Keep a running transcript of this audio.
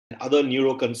other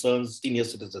neuro concerns senior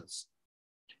citizens.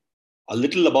 A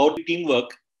little about teamwork,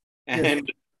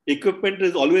 and equipment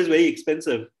is always very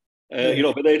expensive.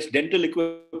 Whether it's dental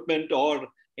equipment or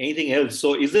anything else.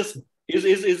 So is this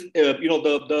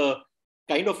the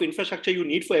kind of infrastructure you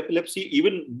need for epilepsy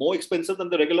even more expensive than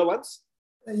the regular ones?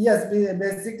 Yes,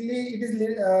 basically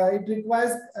it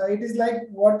requires, it is like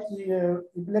what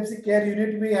epilepsy care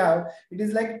unit we have. It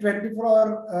is like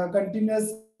 24-hour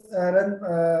continuous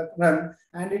run,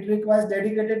 and it requires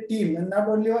dedicated team, and not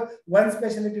only one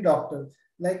specialty doctor.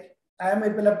 Like I am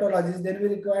epileptologist, then we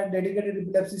require dedicated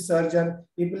epilepsy surgeon,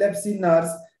 epilepsy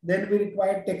nurse, then we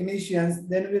require technicians,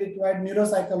 then we require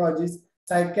neuropsychologists,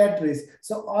 psychiatrists.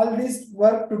 So all these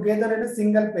work together in a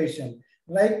single patient.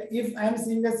 Like if I'm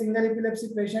seeing a single epilepsy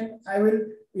patient, I will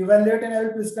evaluate and I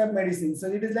will prescribe medicine. So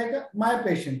it is like my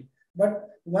patient. But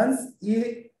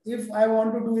if I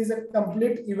want to do is a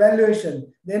complete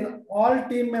evaluation, then all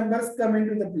team members come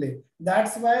into the play.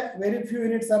 That's why very few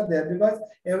units are there, because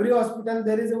every hospital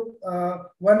there is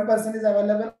one person is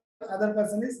available, other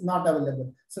person is not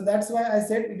available. So that's why I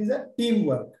said it is a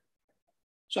teamwork.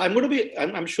 So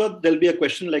I'm sure there'll be a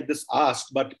question like this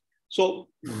asked, but so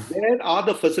where are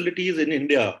the facilities in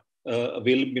India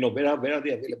available? Where are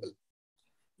they available?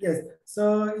 Yes.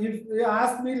 So if you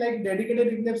ask me, like dedicated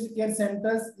epilepsy care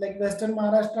centers, like Western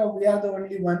Maharashtra, we are the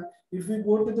only one. If we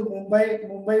go to the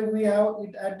Mumbai, we have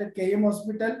it at the KM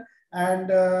Hospital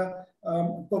and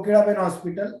Kokiraben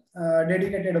Hospital,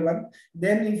 dedicated one.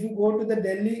 Then if you go to the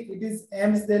Delhi, it is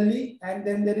AIIMS Delhi, and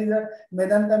then there is a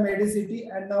Medanta Medicity,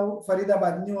 and now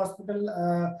Faridabad new hospital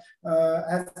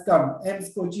has come.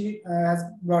 AIIMS Kochi has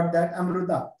brought that,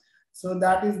 Amruta. So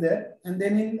that is there. And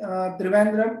then in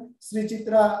Trivandrum, Sri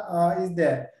Chitra is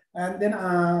there. And then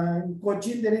in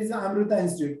Kochi, there is Amruta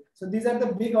Institute. So these are the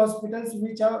big hospitals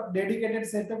which are dedicated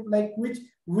setup, like which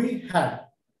we had.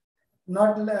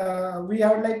 Not we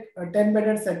have like a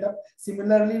 10-bedded setup.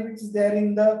 Similarly, which is there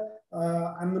in the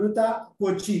Amruta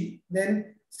Kochi,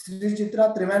 then Sri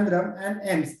Chitra Trivandrum and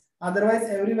AIIMS. Otherwise,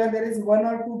 everywhere there is 1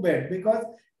 or 2 bed, because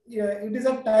it is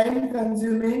a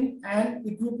time-consuming and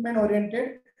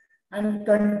equipment-oriented, and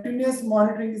continuous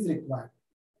monitoring is required.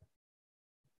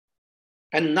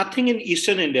 And nothing in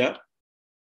Eastern India,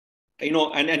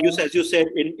 and as you said,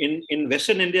 in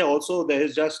Western India also, there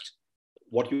is just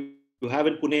what you have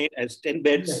in Pune as 10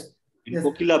 beds, yes. in yes.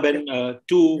 Kokilaben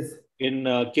 2, yes. in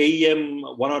KEM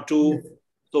 1 or 2. Yes.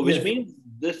 So which means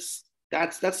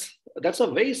that's a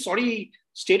very sorry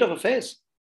state of affairs.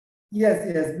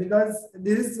 Yes, because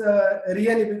this is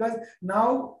really, because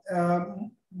now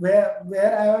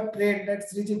where I have trained at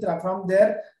Sri Chitra, from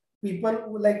there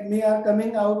people like me are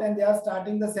coming out and they are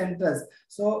starting the centers.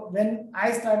 So when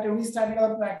we started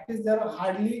our practice, there were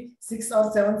hardly 6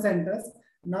 or 7 centers.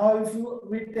 Now if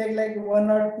we take like 1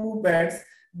 or 2 beds,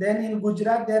 then in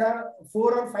Gujarat there are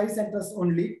 4 or 5 centers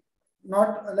only.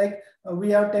 Not like we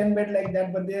have 10 bed like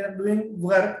that, but they are doing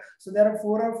work. So there are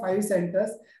 4 or 5 centers.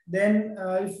 Then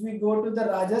if we go to the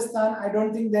Rajasthan, I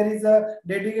don't think there is a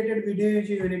dedicated video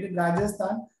unit in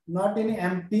Rajasthan, not in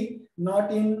MP,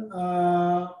 not in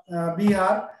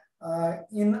Bihar.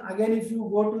 Again, if you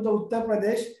go to the Uttar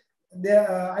Pradesh,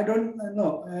 there I don't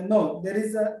know. No, there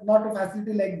is not a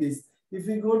facility like this. If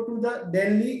we go to the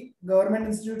Delhi government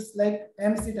institutes like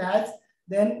AIIMS, it has,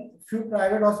 then few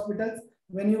private hospitals.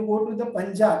 When you go to the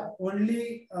Punjab,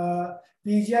 only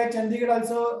PGI Chandigarh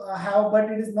also have, but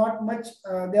it is not much.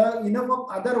 There are enough of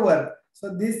other work.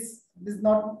 So this is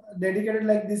not dedicated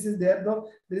like this is there. Though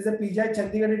there is a PGI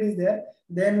Chandigarh, it is there.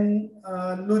 Then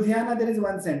Ludhiana, there is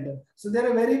 1 center. So there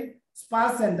are very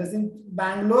sparse centers. In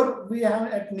Bangalore, we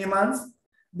have at Nimans.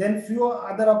 Then few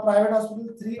other private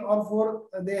hospitals, 3 or 4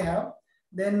 they have.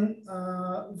 Then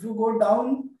if you go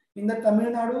down in the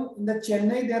Tamil Nadu, in the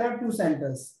Chennai, there are 2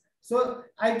 centers. So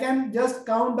I can just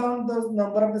count down the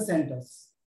number of the centers.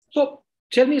 So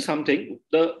tell me something.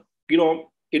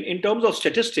 In terms of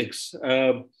statistics,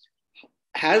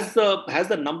 has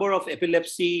the number of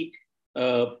epilepsy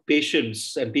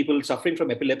patients and people suffering from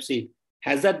epilepsy,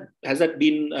 has that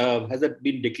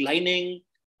been declining,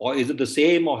 or is it the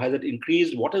same, or has it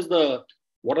increased? What are the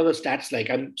stats like?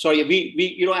 I'm sorry,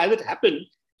 we as it happened,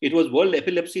 it was World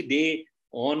Epilepsy Day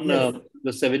on the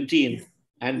 17th.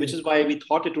 And which is why we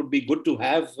thought it would be good to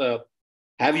have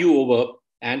you over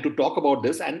and to talk about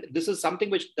this. And this is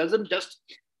something which doesn't just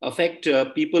affect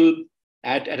people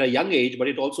at a young age, but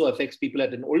it also affects people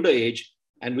at an older age,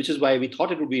 and which is why we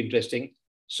thought it would be interesting.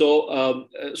 So,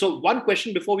 one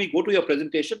question before we go to your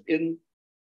presentation: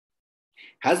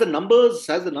 has the numbers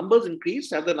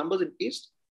increased? Have the numbers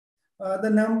increased? The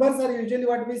numbers are usually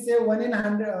what we say 1 in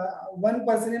 100, 1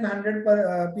 person in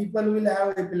 100 people will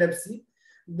have epilepsy.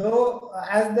 though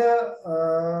as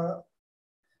the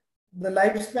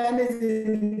lifespan is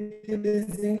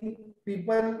increasing,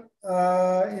 people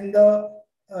in the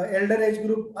elder age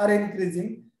group are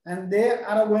increasing, and they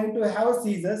are going to have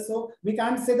seizures. So we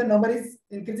can't say the number is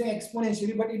increasing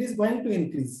exponentially, but it is going to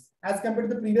increase as compared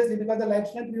to the previously, because the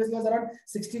lifespan previously was around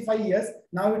 65 years.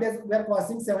 Now it is, we are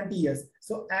crossing 70 years.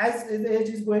 So as the age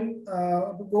is going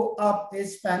to go up, age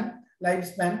span,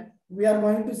 lifespan, we are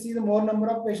going to see the more number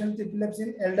of patients with epilepsy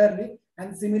in elderly,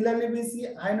 and similarly we see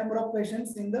high number of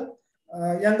patients in the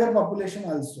younger population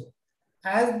also.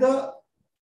 As the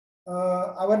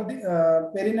our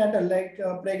perinatal, like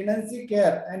pregnancy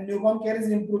care and newborn care is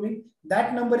improving,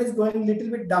 that number is going little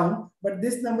bit down, but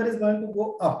this number is going to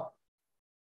go up.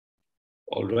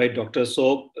 All right, doctor.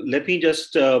 So let me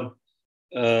just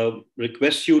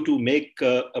request you to make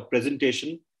a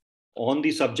presentation on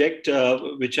the subject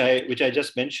which I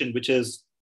just mentioned, which is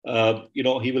he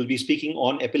will be speaking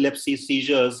on epilepsy,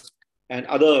 seizures, and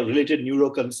other related neuro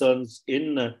concerns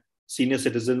in senior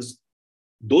citizens.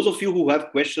 Those of you who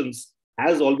have questions,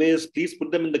 as always, please put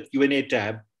them in the Q&A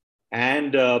tab,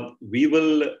 and we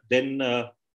will then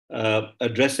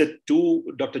address it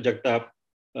to Dr. Jagtap.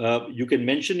 You can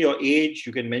mention your age,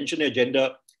 you can mention your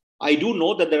gender. I do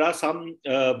know that there are some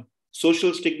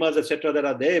social stigmas, etc., that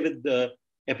are there with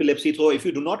epilepsy. So if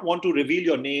you do not want to reveal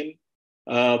your name,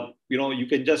 you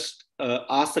can just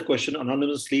ask the question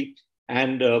anonymously,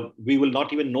 and we will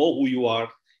not even know who you are.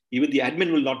 Even the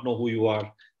admin will not know who you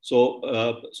are. So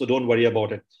don't worry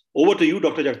about it. Over to you,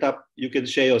 Dr. Jagtap. You can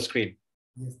share your screen.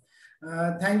 Yes.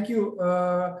 Thank you.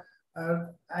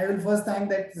 I will first thank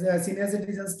that senior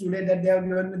citizens today that they have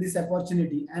given me this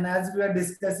opportunity. And as we are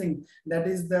discussing,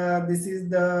 this is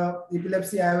the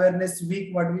Epilepsy Awareness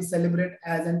Week, what we celebrate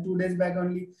as, and 2 days back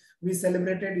only we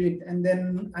celebrated it. And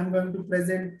then I'm going to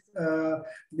present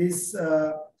this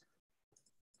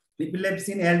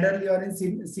epilepsy in elderly or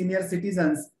in senior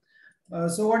citizens.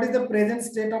 So what is the present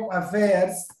state of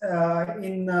affairs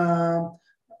in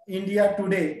India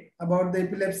today about the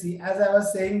epilepsy? As I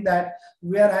was saying that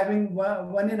we are having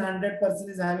 1 in 100 person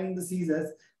is having the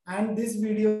seizures. And this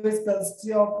video is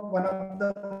courtesy of one of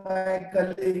my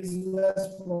colleagues who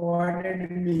has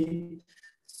forwarded me.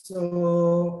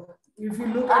 So if you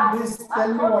look at this,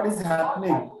 tell me what is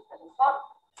happening.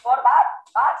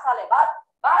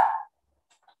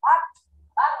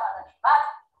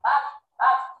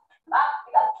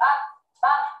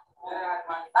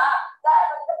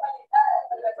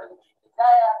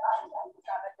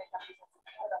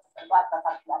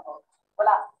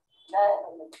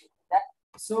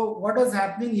 So what was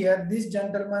happening here, this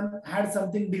gentleman had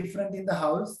something different in the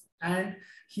house, and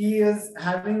he is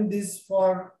having this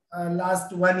for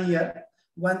last 1 year,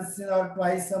 once or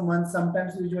twice a month,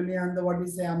 sometimes usually on the, what we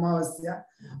say, Amavasya.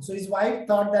 So his wife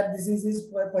thought that this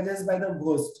is possessed by the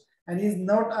ghost, and he's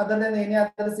not other than any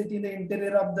other city in the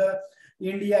interior of the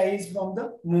India. Is from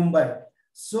the Mumbai.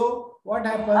 So what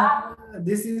happened,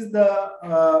 this is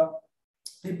the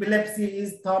epilepsy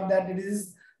is thought that it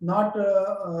is not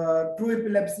true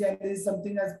epilepsy, and there is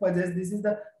something as possessed. This is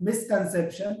the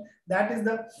misconception. That is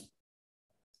the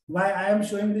why I am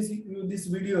showing this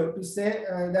video, to say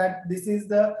that this is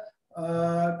the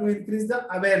to increase the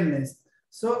awareness.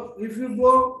 So if you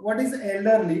go, what is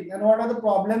elderly and what are the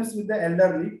problems with the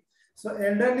elderly? So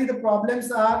elderly, the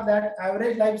problems are that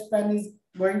average lifespan is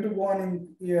going to go on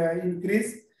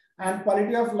increase, and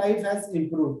quality of life has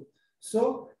improved.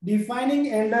 So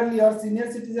defining elderly or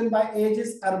senior citizen by age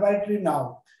is arbitrary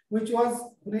now, which was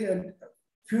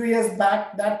few years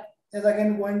back. That is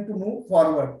again going to move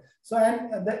forward. So,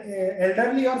 and the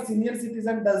elderly or senior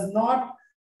citizen does not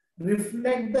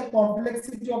reflect the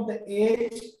complexity of the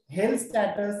age, health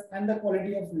status, and the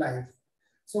quality of life.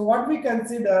 So what we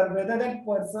consider, whether that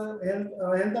person,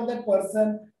 health of that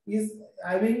person is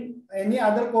having any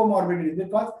other comorbidity,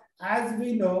 because as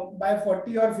we know, by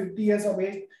 40 or 50 years of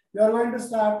age, you are going to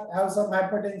start have some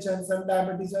hypertension, some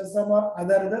diabetes, or some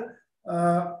other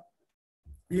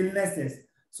illnesses.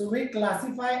 So we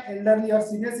classify elderly or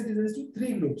senior citizens to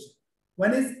 3 groups.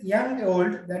 One is young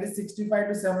old, that is 65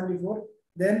 to 74.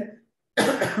 Then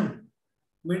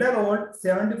middle old,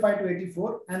 75 to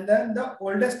 84. And then the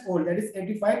oldest old, that is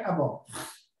 85 above.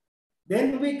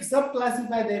 Then we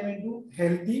subclassify them into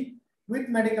healthy with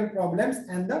medical problems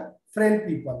and the frail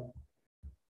people.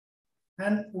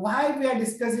 And why we are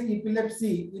discussing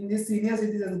epilepsy in this senior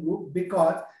citizen group?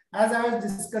 Because as I was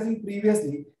discussing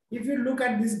previously, if you look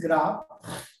at this graph,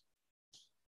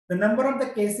 the number of the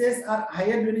cases are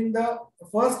higher during the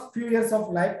first few years of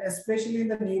life, especially in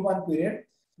the newborn period.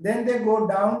 Then they go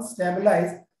down,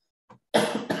 stabilize.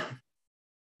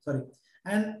 Sorry.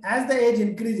 And as the age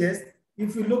increases,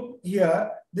 if you look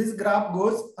here, this graph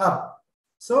goes up.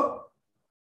 So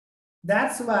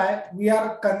that's why we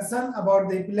are concerned about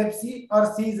the epilepsy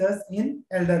or seizures in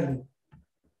elderly.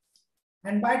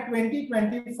 And by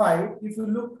 2025, if you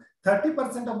look,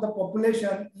 30% of the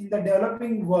population in the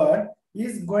developing world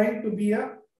is going to be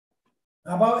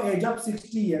above age of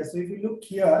 60 years. So if you look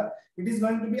here, it is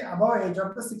going to be above age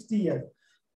of the 60 years.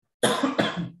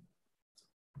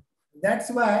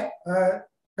 That's why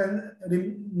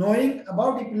knowing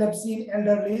about epilepsy in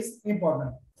elderly is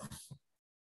important.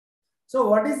 So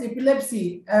what is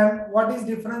epilepsy and what is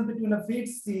difference between a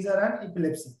fits, seizure and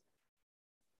epilepsy?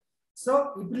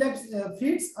 So epilepsy,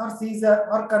 fits or seizure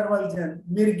or convulsion,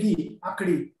 mirgi,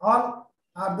 akdi, all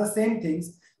are the same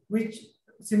things, which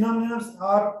synonyms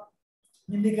or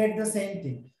indicate the same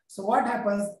thing. So what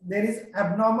happens? There is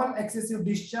abnormal excessive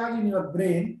discharge in your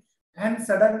brain, and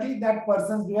suddenly that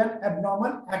person do an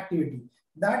abnormal activity.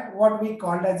 That what we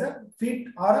call as a fit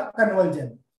or a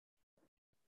convulsion.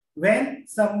 When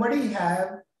somebody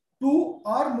have 2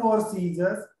 or more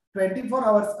seizures 24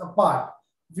 hours apart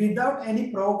without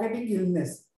any provocating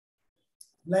illness,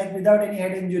 like without any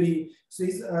head injury, so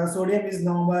his sodium is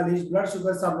normal, his blood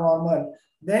sugars are normal,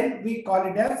 then we call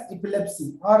it as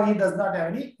epilepsy, or he does not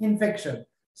have any infection.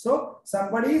 So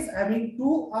somebody is having 2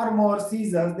 or more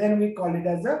seizures, then we call it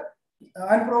as a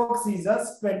unprovoked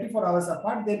seizures 24 hours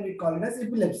apart, then we call it as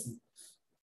epilepsy.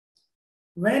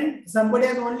 When somebody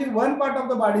has only one part of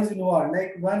the body is involved,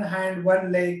 like one hand,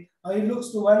 one leg, or he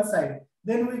looks to one side,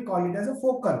 then we call it as a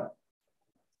focal.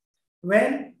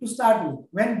 When, to start with,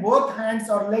 when both hands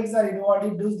or legs are involved,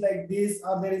 it does like this,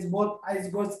 or there is both eyes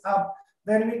goes up,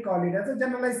 then we call it as a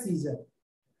generalized seizure.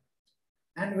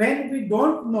 And when we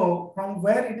don't know from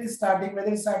where it is starting,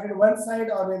 whether it started one side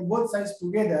or when both sides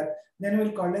together, then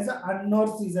we'll call it as an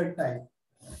unknown seizure type.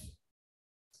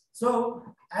 So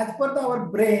as per our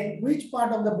brain, which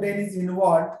part of the brain is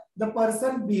involved, the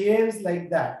person behaves like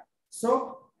that.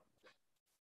 So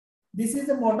this is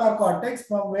the motor cortex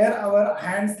from where our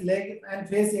hands, leg and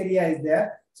face area is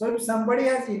there. So if somebody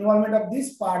has involvement of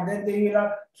this part, then they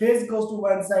will face goes to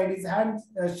one side, his hand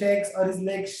shakes or his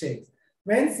leg shakes.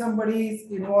 When somebody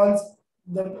involves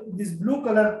this blue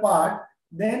color part,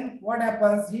 then what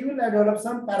happens? He will develop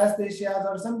some paresthesia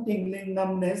or some tingling,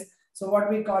 numbness. So what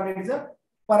we call it is a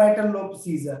parietal lobe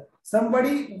seizure.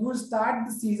 Somebody who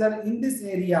starts the seizure in this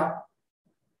area,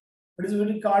 it is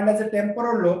really called as a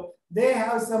temporal lobe. They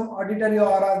have some auditory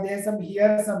aura, they have some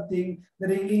hear something, the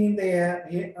ringing in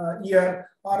the ear,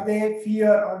 or they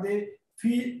fear, or they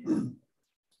feel,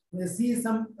 they see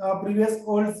some previous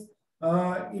old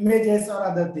images or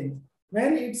other things.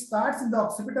 When it starts in the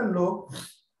occipital lobe,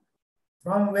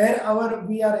 from where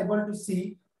we are able to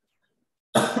see,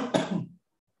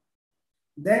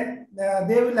 then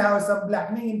they will have some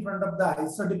blackening in front of the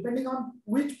eyes. So depending on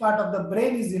which part of the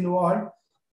brain is involved,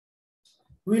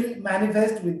 will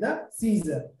manifest with the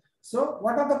seizure. So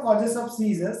what are the causes of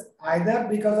seizures? Either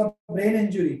because of brain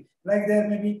injury, like there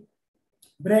may be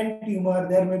brain tumor,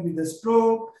 there may be the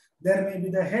stroke, there may be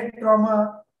the head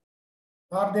trauma,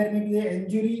 or there may be the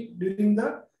injury during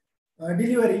the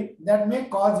delivery that may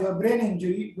cause your brain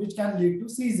injury, which can lead to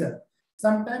seizure.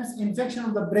 Sometimes infection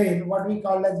of the brain, what we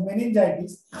call as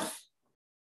meningitis,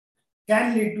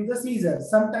 can lead to the seizure.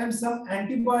 Sometimes some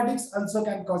antibiotics also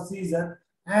can cause seizure.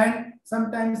 And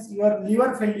sometimes your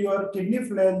liver failure, kidney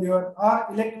failure, or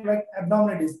electrolyte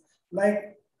abnormalities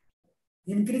like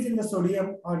increase in the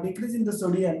sodium or decrease in the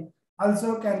sodium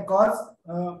also can cause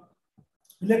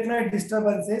electrolyte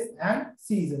disturbances and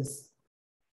seizures.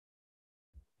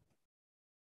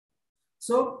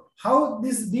 So how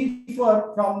this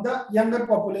differ from the younger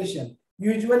population?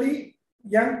 Usually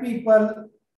young people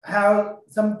have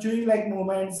some chewing like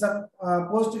movements, some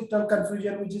post-ictal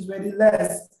confusion, which is very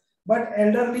less. But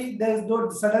elderly, they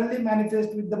don't suddenly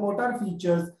manifest with the motor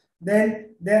features.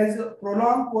 Then there is a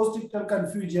prolonged post-ictal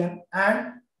confusion,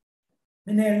 and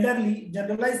in elderly,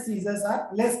 generalized seizures are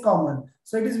less common.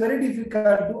 So it is very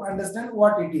difficult to understand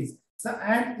what it is. So,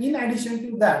 and in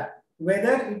addition to that,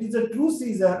 whether it is a true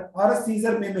seizure or a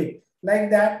seizure mimic,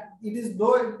 like that, it is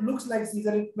though it looks like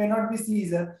seizure, it may not be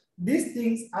seizure. These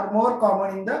things are more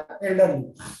common in the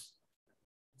elderly.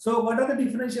 So what are the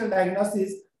differential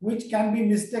diagnoses which can be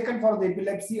mistaken for the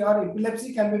epilepsy, or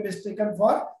epilepsy can be mistaken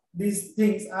for these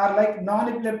things, are like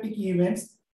non-epileptic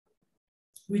events,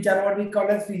 which are what we call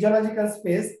as physiological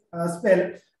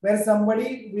spell, where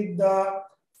somebody with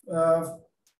the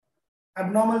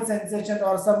abnormal sensation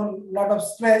or some lot of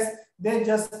stress, they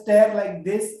just stare like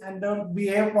this and don't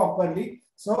behave properly.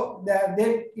 So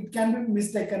it can be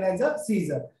mistaken as a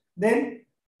seizure. Then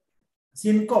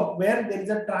syncope, where there is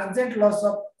a transient loss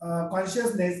of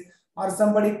consciousness, or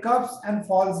somebody coughs and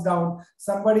falls down,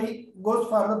 somebody goes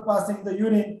further passing the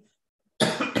urine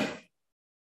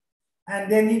and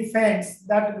then he faints,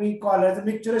 that we call as a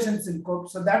micturition syncope.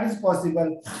 So that is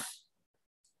possible.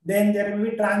 Then there will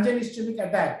be transient ischemic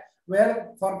attack,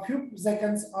 where for few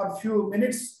seconds or few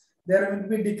minutes, there will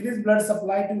be decreased blood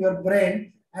supply to your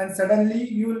brain and suddenly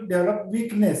you will develop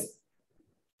weakness.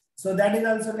 So that is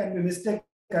also can be mistaken.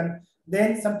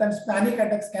 Then sometimes panic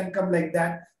attacks can come like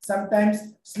that. Sometimes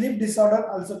sleep disorder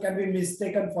also can be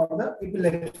mistaken for the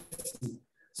epilepsy.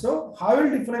 So how will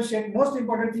differentiate? Most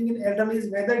important thing in elderly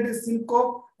is whether it is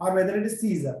syncope or whether it is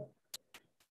seizure.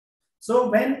 So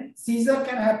when seizure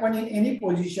can happen in any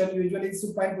position, usually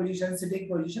supine position, sitting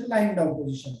position, lying down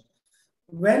position.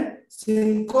 When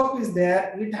syncope is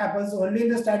there, it happens only in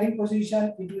the standing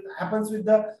position. It happens with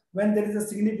the when there is a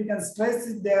significant stress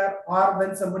is there, or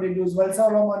when somebody does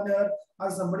Valsalva maneuver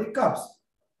or somebody coughs.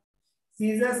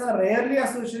 Seizures are rarely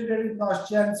associated with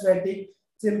nausea and sweating.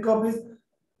 Syncope is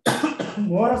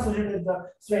more associated with the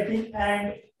sweating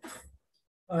and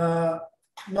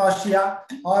nausea.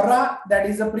 Aura, that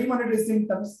is the premonitory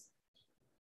symptoms.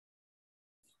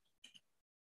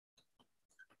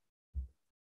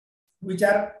 Which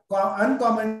are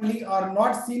uncommonly or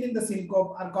not seen in the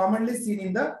syncope are commonly seen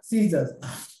in the seizures.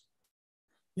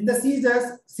 In the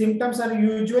seizures, symptoms are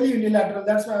usually unilateral.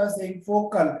 That's why I was saying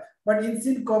focal. But in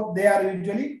syncope, they are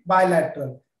usually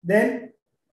bilateral. Then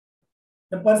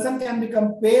the person can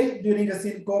become pale during a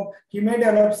syncope. He may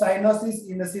develop cyanosis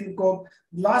in a syncope.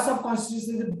 Loss of consciousness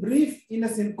is brief in a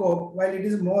syncope, while it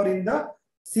is more in the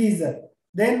seizure.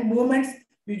 Then movements,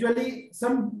 usually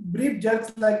some brief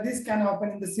jerks like this can happen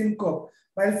in the syncope,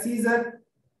 while seizure,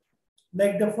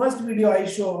 like the first video I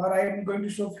show, or I am going to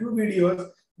show few videos,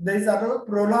 these are the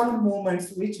prolonged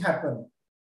movements which happen.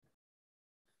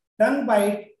 Tongue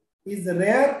bite is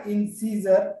rare in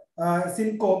seizure,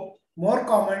 syncope, more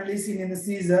commonly seen in the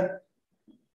seizure.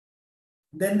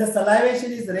 Then the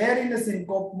salivation is rare in the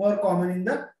syncope, more common in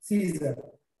the seizure.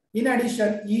 In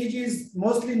addition, EEG is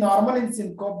mostly normal in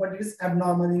syncope, but it is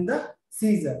abnormal in the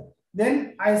seizure.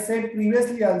 Then I said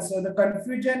previously also, the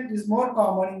confusion is more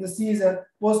common in the seizure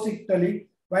post-ictally,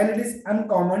 while it is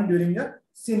uncommon during the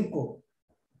syncope.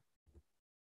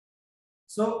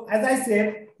 So as I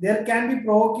said, there can be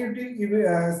provocative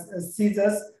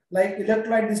seizures like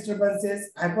electrolyte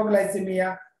disturbances,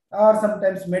 hypoglycemia, or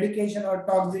sometimes medication or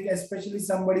toxic, especially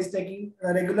somebody is taking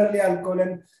regularly alcohol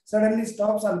and suddenly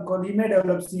stops alcohol, he may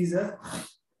develop seizures.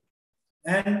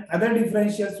 And other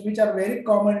differentials which are very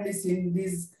commonly seen,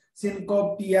 these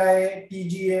syncope, TIA,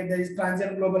 TGA, there is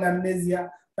transient global amnesia,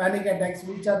 panic attacks,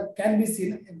 which can be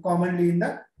seen commonly in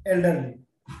the elderly.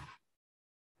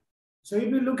 So if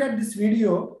you look at this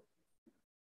video,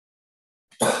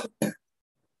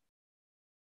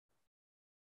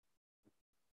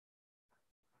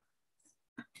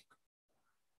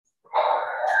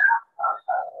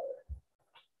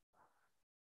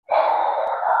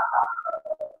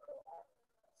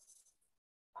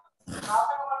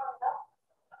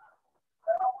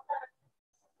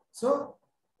 so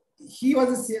he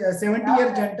was a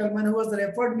 70-year gentleman who was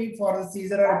referred me for a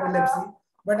seizure or epilepsy.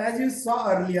 But as you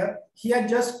saw earlier, he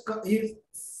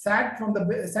sat in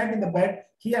the bed.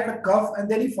 He had a cough and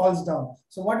then he falls down.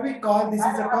 So what we call this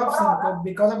is a cough syncope.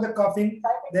 Because of the coughing,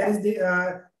 there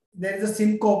is a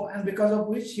syncope, and because of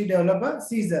which he developed a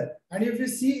seizure. And if you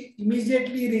see,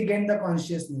 immediately he regained the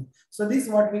consciousness. So this is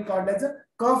what we call as a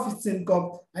cough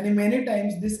syncope. And many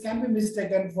times this can be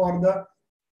mistaken for the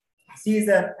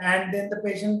seizure, and then the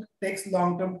patient takes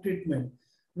long-term treatment.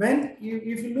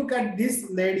 If you look at this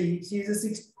lady, she is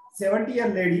a 70-year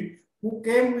lady who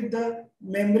came with the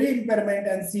memory impairment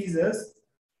and seizures.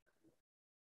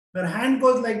 Her hand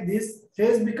goes like this,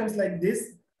 face becomes like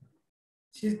this.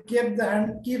 She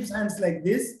keeps hands like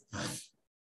this.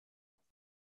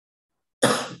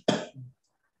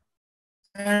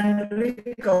 And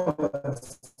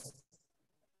recovers.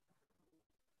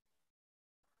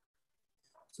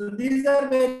 So these are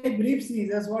very brief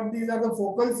seizures. These are the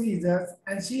focal seizures,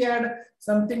 and she had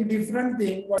something different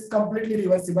thing, what is completely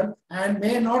reversible and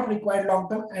may not require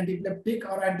long-term anti-epileptic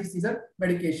or anti-seizure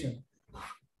medication.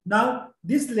 Now,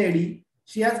 this lady,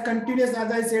 she has continuous,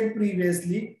 as I said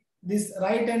previously, this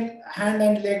right hand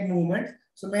and leg movement.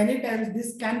 So many times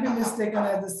this can be mistaken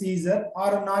as a seizure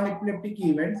or a non-epileptic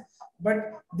event.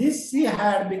 But this she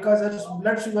had because her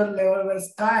blood sugar level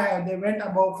was sky high, they went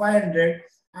above 500.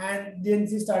 And then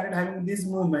she started having this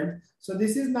movement. So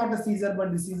this is not a seizure,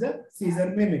 but this is a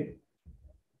seizure mimic.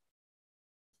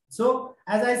 So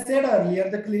as I said earlier,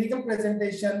 the clinical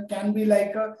presentation can be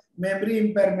like a memory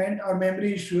impairment or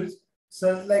memory issues.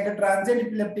 So like a transient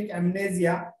epileptic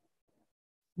amnesia.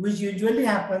 which usually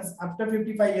happens after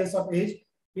 55 years of age.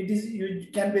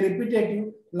 It can be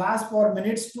repetitive, lasts for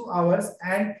minutes to hours,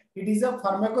 and it is a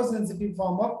pharmacosensitive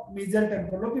form of mesial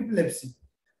temporal lobe epilepsy.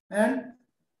 And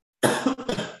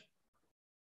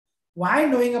why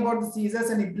knowing about the seizures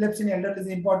and epilepsy in elderly is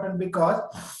important? Because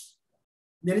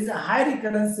there is a high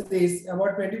recurrence rate,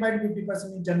 about 25 to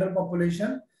 50% in general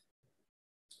population.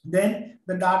 Then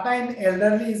the data in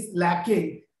elderly is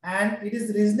lacking, and it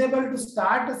is reasonable to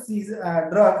start a seizure,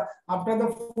 drug after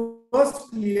the first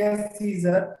clear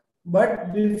seizure.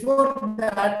 But before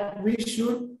that, we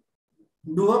should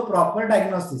do a proper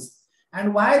diagnosis.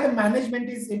 And why the management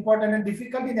is important and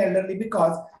difficult in elderly?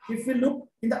 Because if we look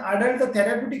in the adult, the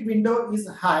therapeutic window is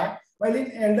high, while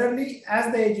in elderly,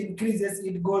 as the age increases,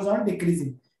 it goes on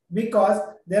decreasing, because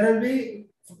there will be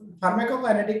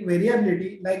pharmacokinetic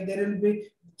variability, like there will be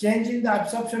change in the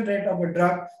absorption rate of a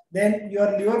drug, then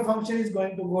your liver function is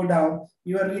going to go down,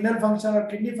 your renal function or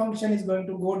kidney function is going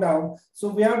to go down. So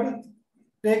we have to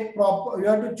you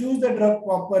have to choose the drug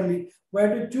properly, we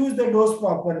have to choose the dose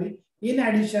properly. In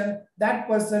addition, that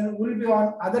person will be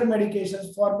on other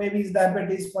medications for maybe his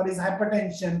diabetes, for his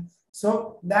hypertension.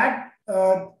 So that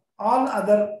all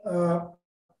other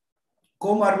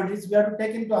comorbidities we have to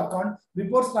take into account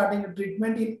before starting a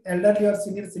treatment in elderly or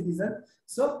senior citizen.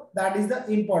 So that is the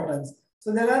importance.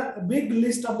 So there are a big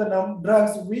list of the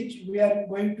drugs which we are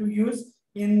going to use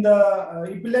in the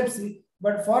epilepsy,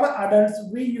 but for adults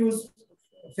we use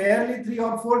fairly 3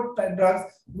 or 4 drugs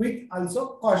with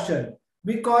also caution,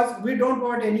 because we don't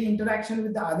want any interaction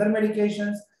with the other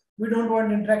medications, we don't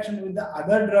want interaction with the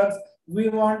other drugs, we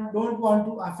don't want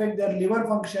to affect their liver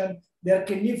function, their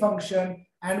kidney function,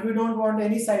 and we don't want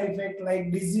any side effect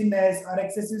like dizziness or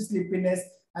excessive sleepiness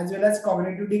as well as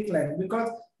cognitive decline, because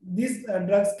these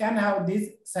drugs can have this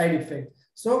side effect.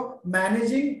 So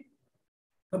managing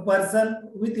a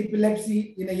person with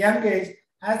epilepsy in a young age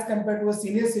as compared to a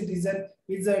senior citizen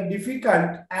is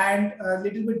difficult and a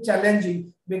little bit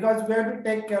challenging, because we have to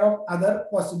take care of other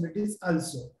possibilities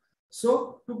also.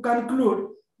 So to conclude,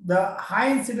 the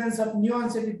high incidence of new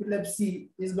onset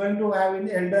epilepsy is going to have in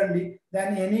elderly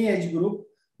than any age group.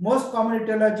 Most common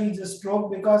etiology is a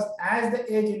stroke, because as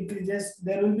the age increases,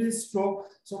 there will be stroke.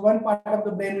 So one part of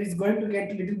the brain is going to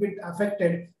get a little bit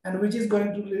affected, and which is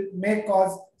going to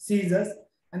cause seizures.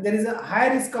 And there is a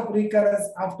high risk of recurrence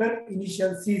after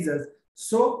initial seizures.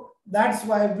 So that's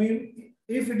why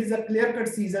if it is a clear-cut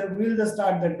seizure, we'll just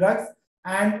start the drugs.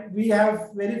 And we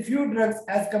have very few drugs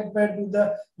as compared to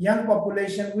the young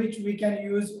population, which we can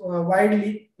use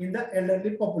widely in the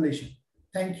elderly population.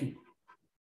 Thank you.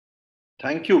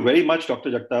 Thank you very much,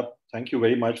 Dr. Jagtap. Thank you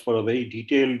very much for a very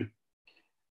detailed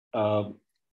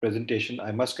presentation.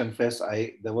 I must confess,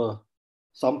 there were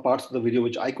some parts of the video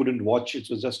which I couldn't watch. It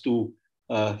was just too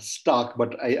stark,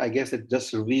 but I guess it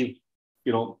just revealed,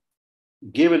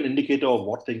 gave an indicator of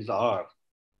what things are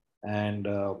and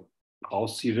how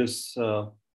serious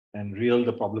and real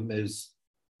the problem is.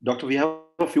 Doctor, we have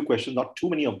a few questions, not too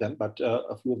many of them, but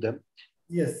a few of them.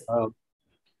 Yes.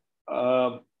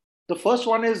 The first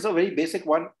one is a very basic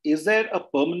one. Is there a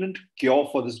permanent cure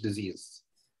for this disease?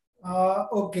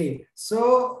 Okay.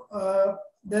 So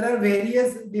there are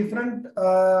various different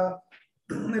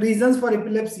reasons for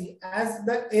epilepsy. As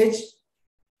the age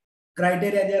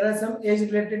criteria, there are some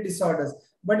age-related disorders.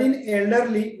 But in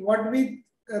elderly, what we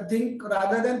think,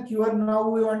 rather than cure, now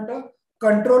we want a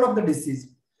control of the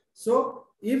disease. So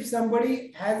if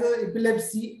somebody has a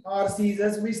epilepsy or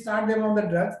seizures, we start them on the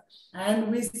drugs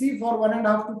and we see for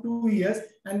 1.5 to 2 years,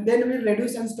 and then we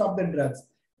reduce and stop the drugs.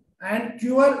 And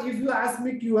cure, if you ask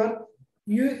me cure,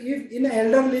 if in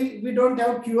elderly, we don't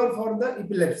have cure for the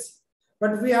epilepsy,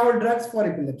 but we have drugs for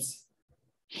epilepsy.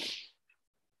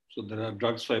 So there are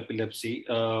drugs for epilepsy.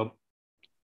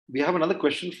 We have another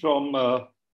question from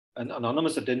an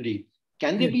anonymous attendee.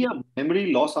 Can there be a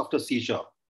memory loss after seizure?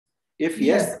 If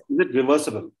yes, is it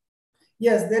reversible?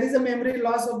 Yes, there is a memory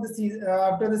loss of the seizure,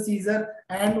 after the seizure,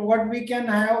 and what we can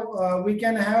have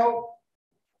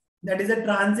that is a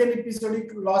transient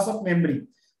episodic loss of memory.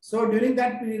 So during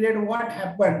that period, what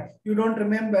happened, you don't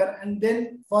remember, and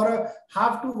then for a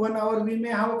half to 1 hour, we may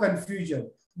have a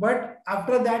confusion. But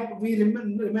after that, we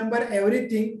remember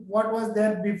everything, what was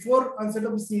there before onset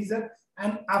of seizure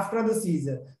and after the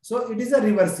seizure. So it is a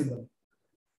reversible.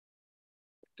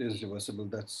 It is reversible.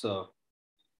 That's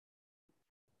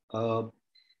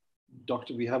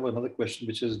Doctor, we have another question,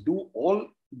 which is, do all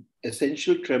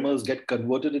essential tremors get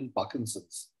converted in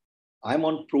Parkinson's? I'm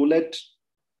on Prolet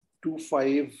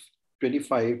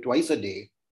 2525 twice a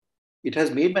day. It has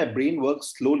made my brain work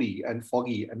slowly and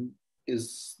foggy, and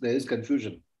there is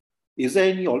confusion. Is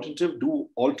there any alternative? Do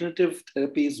alternative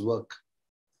therapies work?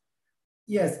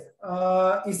 Yes,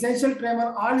 essential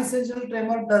tremor, all essential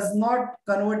tremor does not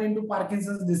convert into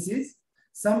Parkinson's disease.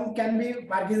 Some can be,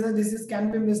 Parkinson's disease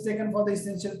can be mistaken for the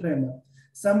essential tremor.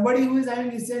 Somebody who is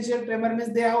having essential tremor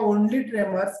means they have only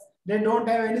tremors. They don't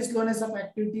have any slowness of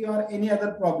activity or any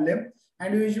other problem.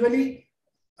 And usually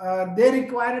they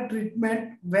require a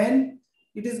treatment when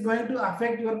it is going to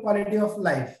affect your quality of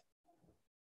life.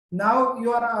 Now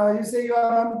you are, you say you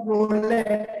are on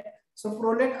Prolet. So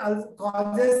Prolet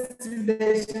causes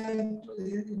sedation,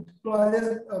 it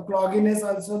causes clogginess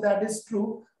also, that is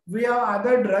true. We have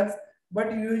other drugs,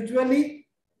 but usually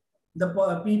the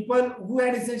people who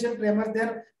had essential tremors,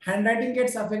 their handwriting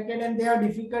gets affected and they have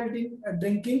difficulty in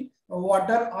drinking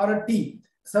water or a tea.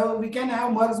 So we can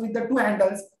have mugs with the two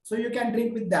handles, so you can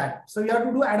drink with that. So you have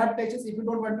to do adaptations if you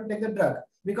don't want to take the drug.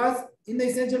 Because in the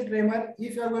essential tremor,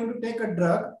 if you are going to take a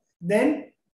drug,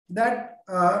 then that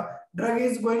drug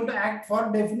is going to act for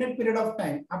a definite period of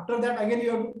time. After that, again,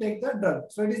 you have to take the drug.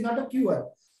 So it is not a cure.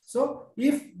 So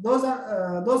if those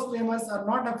tremors are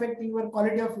not affecting your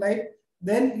quality of life,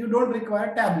 then you don't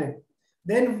require tablet.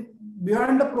 Then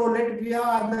beyond the Prolet, we have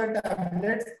other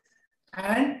tablets.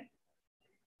 And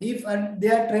if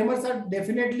their tremors are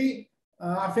definitely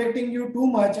affecting you too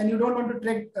much and you don't want to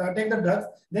take the drugs,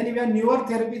 then we have newer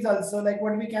therapies also, like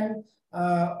what we can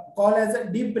call as a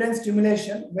deep brain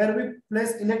stimulation, where we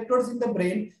place electrodes in the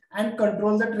brain and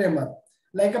control the tremor.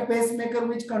 Like a pacemaker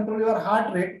which control your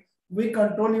heart rate, we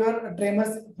control your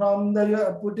tremors from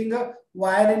the putting a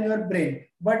wire in your brain.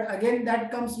 But again,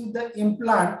 that comes with the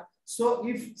implant. So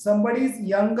if somebody is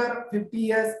younger, 50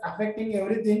 years, affecting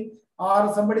everything,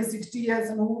 or somebody 60 years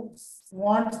and who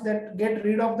wants that get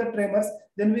rid of the tremors,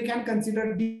 then we can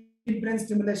consider deep brain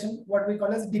stimulation, what we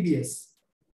call as DBS.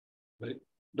 Right.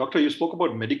 Doctor, you spoke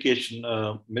about medication,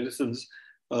 medicines.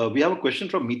 We have a question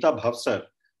from Meeta Bhavsar,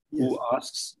 who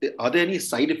asks, are there any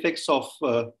side effects of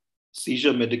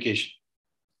seizure medication?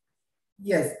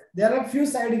 Yes, there are a few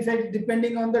side effects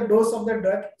depending on the dose of the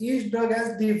drug. Each drug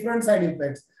has different side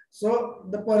effects. So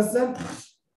the person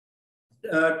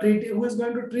who is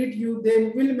going to treat you,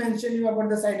 they will mention you about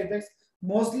the side effects.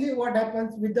 Mostly what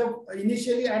happens with the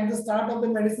initially at the start of the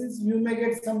medicines, you may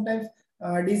get sometimes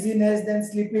dizziness, then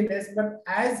sleepiness. But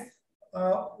as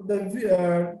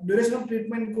the duration of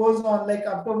treatment goes on, like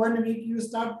after 1 week, you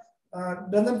start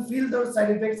doesn't feel those side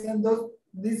effects and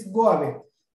these go away.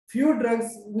 Few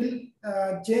drugs will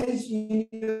change in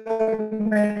your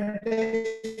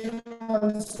meditation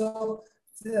also,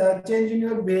 change in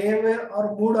your behavior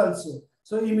or mood also.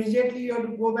 So immediately you have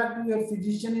to go back to your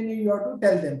physician and you have to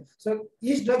tell them. So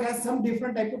each drug has some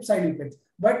different type of side effects,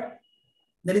 but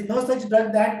there is no such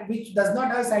drug that which does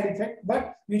not have side effect,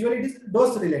 but usually it is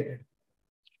dose related.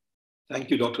 Thank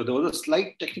you, doctor. There was a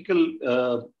slight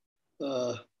technical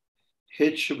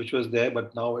hitch which was there,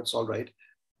 but now it's all right.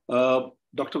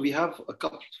 Doctor, we have a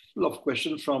couple of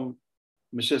questions from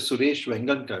Mr. Suresh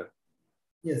Vengankar,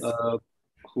 yes,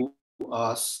 who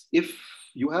asks, if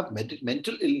you have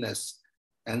mental illness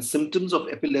and symptoms of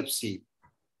epilepsy,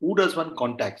 who does one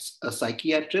contact, a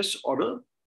psychiatrist or a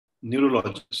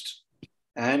neurologist?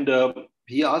 And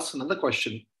he asks another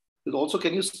question. Also,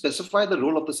 can you specify the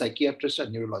role of the psychiatrist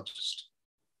and neurologist?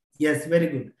 Yes, very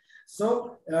good.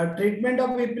 So treatment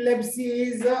of epilepsy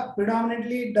is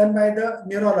predominantly done by the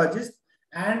neurologist.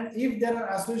 And if there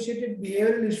are associated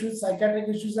behavioral issues, psychiatric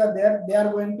issues are there, they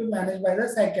are going to manage by the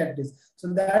psychiatrist. So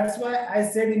that's why I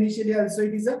said initially also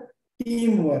it is a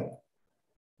teamwork.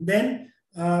 Then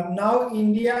now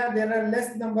India, there are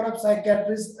less number of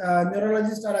psychiatrists,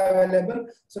 neurologists are available.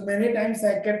 So many times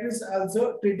psychiatrists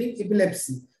also treating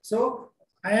epilepsy. So,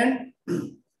 and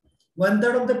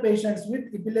 1/3 of the patients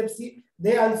with epilepsy,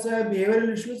 they also have behavioral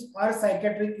issues or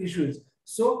psychiatric issues.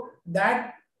 So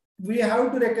that we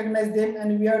have to recognize them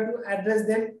and we have to address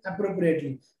them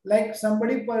appropriately. Like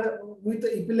somebody with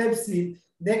epilepsy,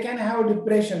 they can have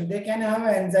depression, they can have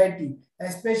anxiety,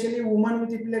 especially women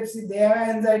with epilepsy, they have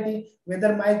anxiety,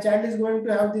 whether my child is going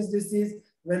to have this disease,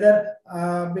 whether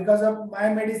because of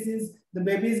my medicines, the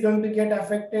baby is going to get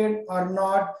affected or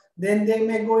not, then they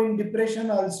may go in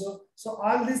depression also. So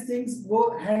all these things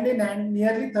go hand in hand.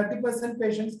 Nearly 30%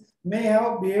 patients may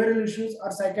have behavioral issues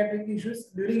or psychiatric issues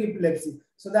during epilepsy.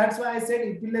 So that's why I said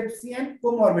epilepsy and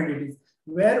comorbidities,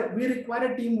 where we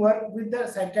require a teamwork with the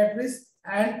psychiatrist,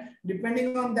 and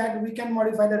depending on that, we can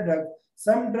modify the drug.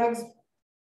 Some drugs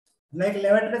like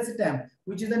levetiracetam,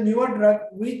 which is a newer drug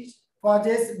which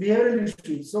causes behavioral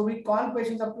issues. So we call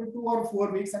patients up to 2 or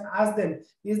 4 weeks and ask them,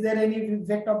 is there any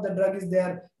effect of the drug is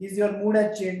there? Is your mood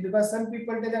has changed? Because some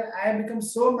people tell that I have become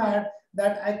so mad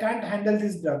that I can't handle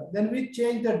this drug. Then we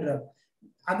change the drug.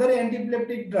 other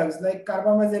anti-epileptic drugs like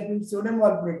carbamazepine, sodium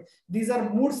valproate, these are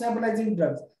mood stabilizing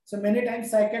drugs. So many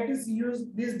times psychiatrists use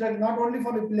these drugs not only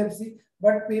for epilepsy,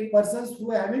 but persons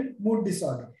who are having mood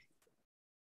disorder.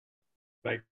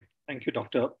 Right. Thank you,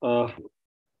 doctor.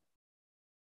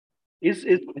 Is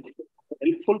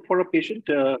helpful for a patient?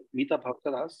 Meeta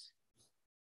Bhavkar asks.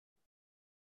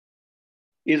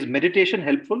 Is meditation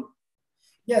helpful?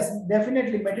 Yes,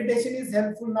 definitely. Meditation is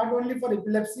helpful not only for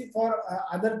epilepsy, for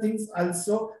other things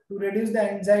also, to reduce the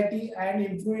anxiety and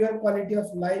improve your quality of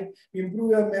life, improve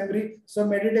your memory. So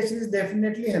meditation is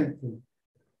definitely helpful.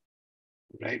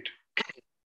 Right.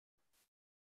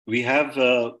 We have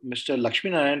Mr.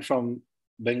 Lakshminarayan from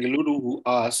Bengaluru who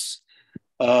asks,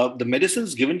 the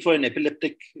medicines given for an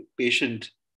epileptic patient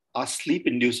are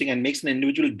sleep-inducing and makes an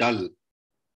individual dull.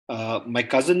 My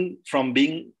cousin, from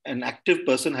being an active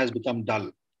person, has become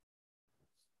dull.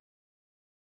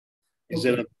 Is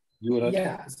there a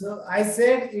yeah, so I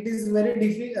said it is very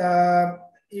difficult.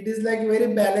 It is like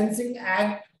very balancing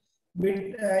act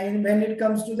when it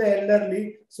comes to the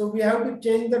elderly. So we have to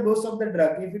change the dose of the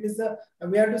drug. If it is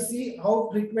we have to see how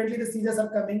frequently the seizures are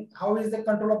coming, how is the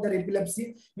control of their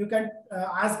epilepsy. You can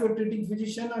ask your treating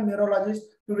physician or neurologist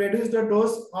to reduce the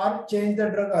dose or change the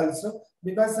drug also,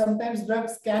 because sometimes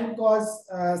drugs can cause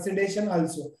sedation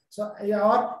also. So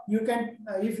or you can,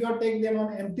 if you take them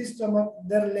on empty stomach,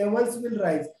 their levels will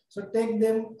rise. So take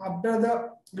them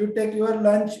after you take your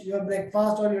lunch, your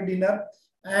breakfast or your dinner,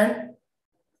 and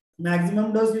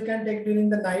maximum dose you can take during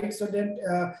the night, so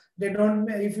that they don't,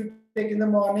 if you take in the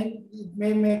morning, it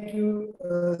may make you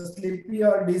sleepy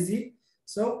or dizzy.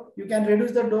 So you can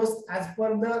reduce the dose as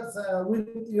per the with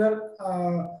your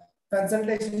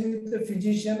consultation with the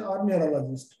physician or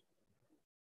neurologist.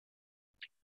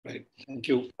 Right. Thank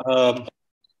you.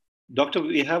 Doctor,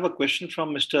 we have a question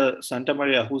from Mr. Santa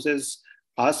Maria who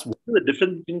asks, what is the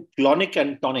difference between clonic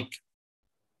and tonic?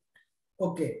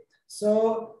 Okay.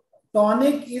 So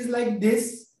tonic is like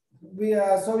this.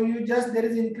 So you just, there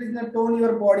is increase in the tone in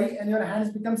your body and your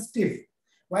hands become stiff.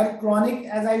 While chronic,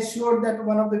 as I showed that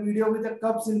one of the video with the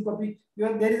cup syncope,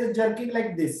 there is a jerking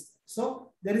like this.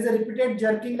 So there is a repeated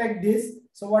jerking like this.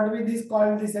 So what we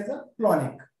call this as a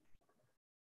clonic.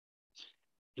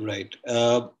 Right.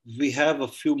 We have a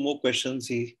few more questions.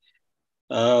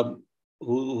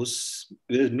 Who's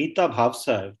Meeta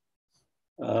Bhavsar.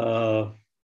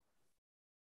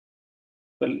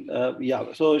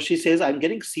 Yeah. So she says, I'm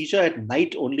getting seizure at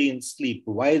night only in sleep.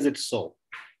 Why is it so?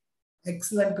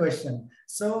 Excellent question.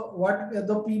 So what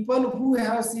the people who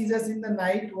have seizures in the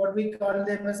night, what we call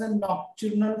them as a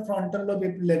nocturnal frontal lobe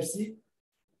epilepsy,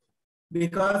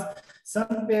 because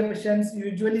some patients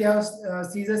usually have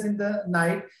seizures in the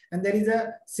night, and there is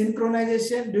a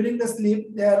synchronization during the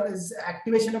sleep. There is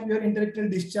activation of your intellectual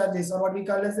discharges, or what we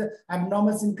call as a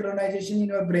abnormal synchronization in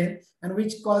your brain, and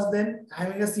which cause them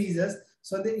having a seizures.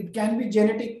 So it can be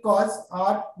genetic cause,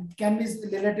 or it can be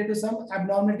related to some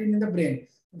abnormality in the brain.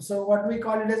 So what we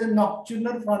call it as a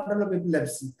nocturnal frontal lobe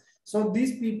epilepsy. So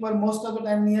these people, most of the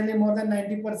time, nearly more than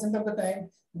 90% of the time,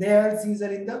 they have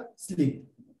seizure in the sleep.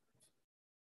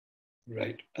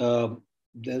 Right.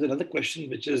 There's another question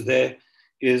which is there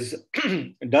is,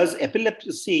 does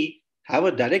epilepsy have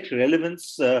a direct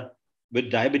relevance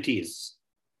with diabetes?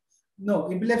 No,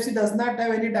 epilepsy does not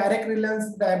have any direct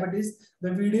relevance with diabetes.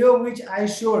 The video which I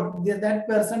showed, that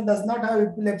person does not have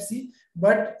epilepsy,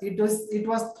 but it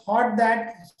was thought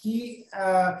that he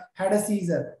had a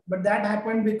seizure. But that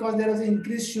happened because there was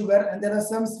increased sugar and there was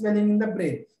some swelling in the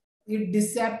brain. It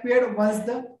disappeared once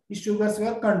the sugars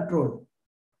were controlled.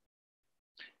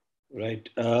 Right.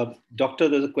 Doctor,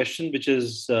 there's a question which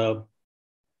is a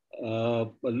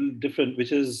little different,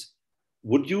 which is,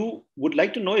 would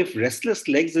like to know if restless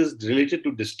legs is related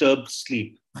to disturbed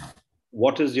sleep.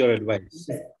 What is your advice?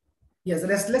 Yes,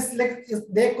 restless legs,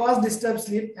 they cause disturbed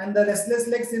sleep, and the restless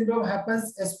leg syndrome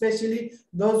happens especially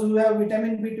those who have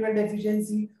vitamin B12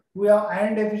 deficiency, who have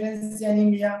iron deficiency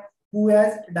anemia, who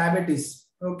has diabetes.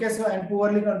 Okay, so and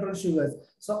poorly controlled sugars.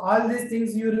 So all these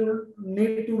things you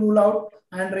need to rule out,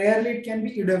 and rarely it can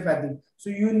be idiopathic.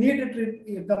 So you need a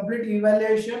complete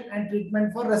evaluation and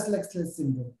treatment for restless leg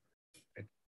syndrome.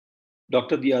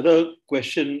 Doctor, the other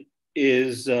question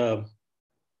is, Mr.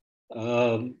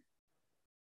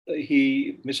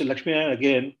 Lakshminarayan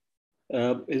again,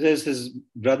 he says his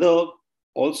brother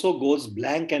also goes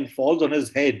blank and falls on his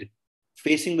head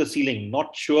facing the ceiling.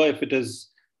 Not sure if it is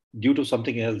due to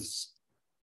something else.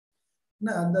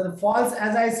 No, the falls,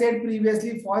 as I said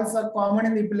previously, falls are common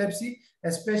in epilepsy,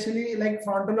 especially like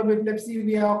frontal lobe epilepsy.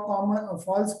 We have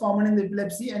falls common in the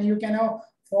epilepsy, and you can have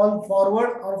fall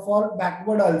forward or fall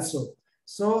backward also.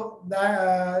 So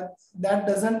that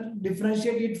doesn't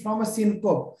differentiate it from a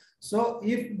syncope. So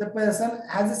if the person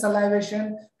has a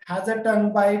salivation, has a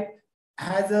tongue bite,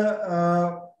 has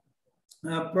a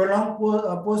prolonged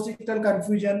post-ictal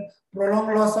confusion,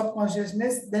 prolonged loss of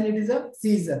consciousness, then it is a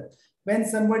seizure. When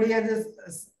somebody has this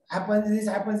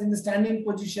happens in the standing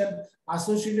position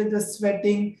associated with the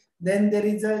sweating, then there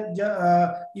is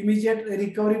a immediate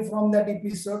recovery from that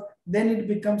episode, then it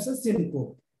becomes a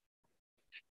syncope.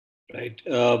 Right.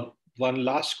 One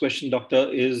last question, doctor,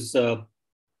 is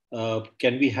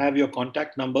can we have your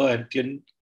contact number and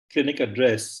clinic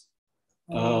address?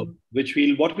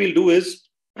 What we'll do is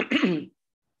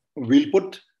we'll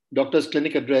put doctor's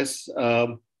clinic address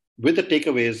with the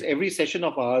takeaways. Every session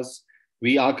of ours,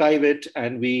 we archive it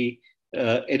and we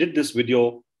edit this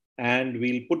video, and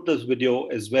we'll put this video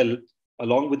as well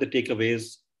along with the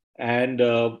takeaways, and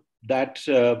that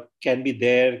can be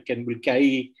there, will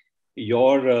carry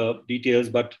your details.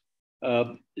 But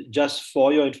just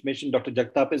for your information, Dr.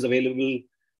 Jagtap is available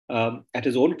at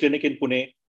his own clinic in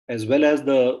Pune, as well as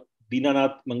the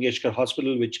Deenanath Mangeshkar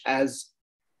Hospital, which has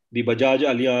the Bajaj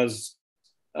Allianz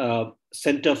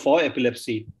Center for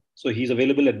Epilepsy. So he's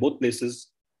available at both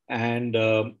places, and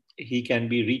he can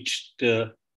be reached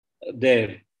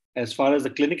there. As far as the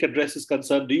clinic address is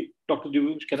concerned,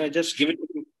 can I just give it?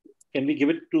 Can we give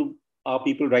it to our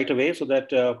people right away so that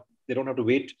they don't have to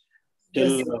wait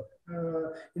till? Yes,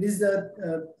 it is the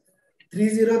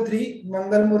 303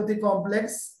 Mangal Murthy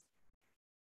Complex,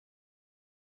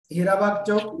 Hirabag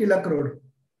Chowk, Tilak Road.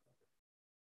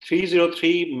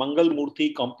 303 Mangal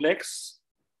Murthy Complex,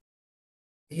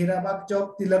 Hirabag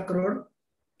Chowk, Tilak Road.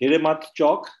 Hiramath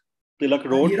Chowk, Tilak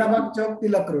Road. Hirabag Chowk,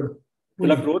 Tilak Road.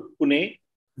 Tilak Road, Pune.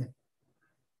 Yeah.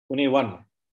 Pune 1.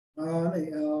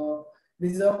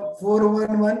 This is a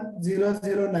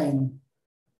 411009.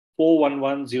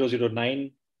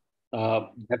 411009.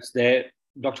 That's there.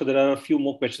 Doctor, there are a few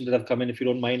more questions that have come in, if you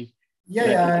don't mind.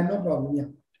 Yeah, no problem. Yeah.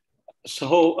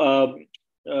 So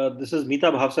this is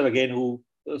Meeta Bhavsar again, who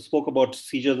spoke about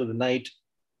seizures of the night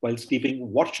while sleeping.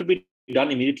 What should be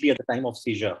done immediately at the time of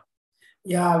seizure?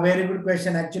 Yeah, very good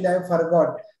question. Actually, I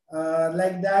forgot.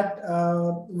 Like that,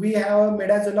 we have a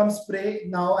midazolam spray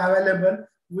now available,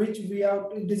 which we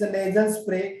have. It is a nasal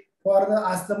spray. For the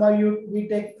asthma, we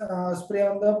take spray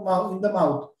on the mouth, in the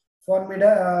mouth. For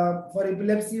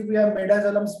epilepsy, we have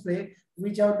midazolam spray,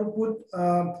 which have to put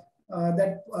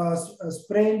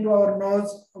spray into our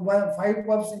nose, 5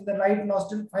 puffs in the right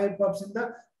nostril, 5 puffs in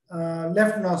the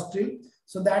left nostril.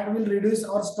 So that will reduce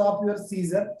or stop your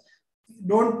seizure.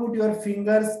 Don't put your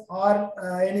fingers or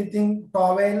anything,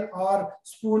 towel or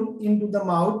spoon into the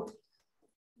mouth.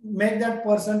 Make that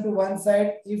person to one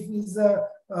side. If his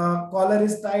collar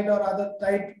is tight or other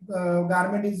tight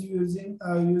garment is using,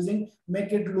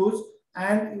 make it loose.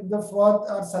 And if the froth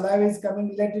or saliva is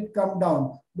coming, let it come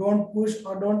down. Don't push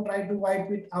or don't try to wipe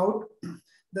it out.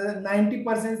 The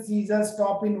 90% seizures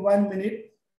stop in 1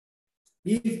 minute.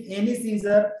 If any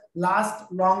seizure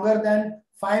lasts longer than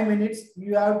 5 minutes,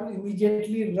 you have to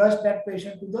immediately rush that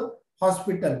patient to the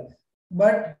hospital.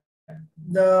 But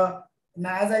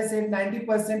as I said,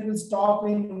 90% will stop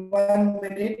in 1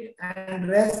 minute and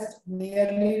rest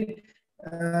nearly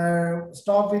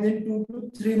stop within 2 to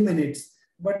 3 minutes.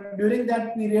 But during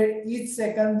that period, each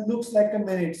second looks like a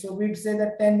minute. So we'd say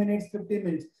that 10 minutes, 15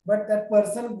 minutes. But that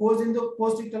person goes into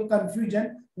post-ictal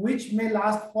confusion, which may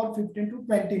last for 15 to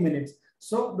 20 minutes.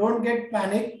 So don't get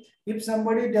panic. If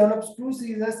somebody develops 2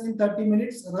 seizures in 30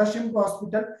 minutes, rush him to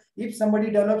hospital. If somebody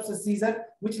develops a seizure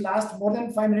which lasts more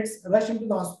than 5 minutes, rush him to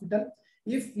the hospital.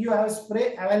 If you have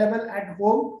spray available at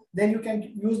home, then you can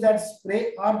use that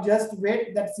spray or just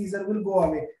wait, that seizure will go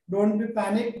away. Don't be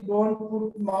panicked. Don't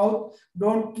put mouth.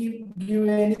 Don't give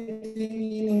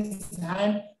anything in his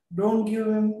hand. Don't give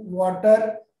him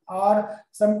water. Or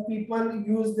some people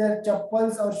use their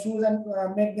chappals or shoes and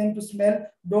make them to smell.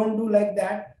 Don't do like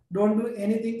that. Don't do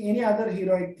anything, any other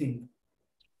heroic thing.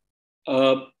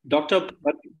 Doctor,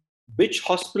 but which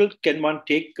hospital can one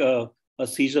take a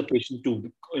seizure patient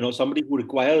to? Somebody who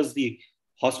requires the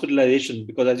hospitalization,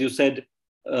 because as you said,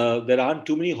 there aren't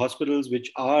too many hospitals which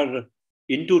are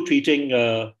into treating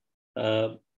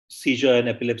seizure and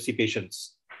epilepsy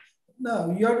patients.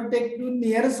 No, you have to take to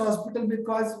nearest hospital,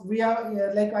 because we have,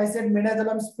 like I said,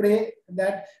 midazolam spray,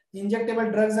 that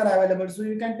injectable drugs are available. So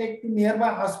you can take to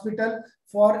nearby hospital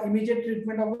for immediate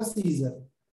treatment of a seizure.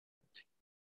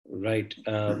 Right.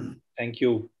 Thank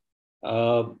you.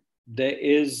 There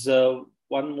is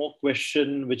one more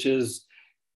question, which is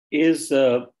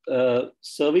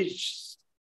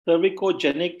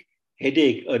cervicogenic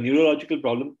headache a neurological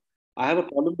problem? I have a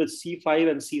problem with C5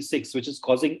 and C6, which is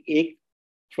causing ache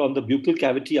from the buccal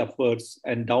cavity upwards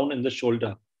and down in the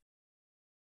shoulder.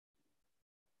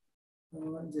 I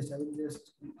will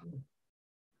just.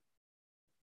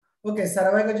 Okay,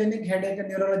 cervicogenic headache, a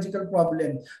neurological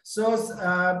problem. So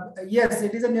yes,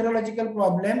 it is a neurological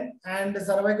problem, and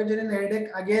cervicogenic headache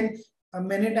again.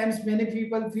 Many times, many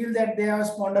people feel that they have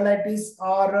spondylitis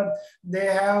or they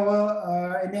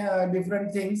have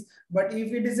different things. But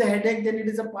if it is a headache, then it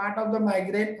is a part of the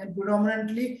migraine, and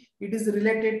predominantly it is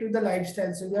related to the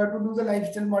lifestyle. So we have to do the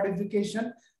lifestyle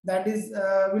modification. That is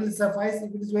will suffice.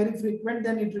 If it is very frequent,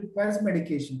 then it requires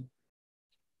medication.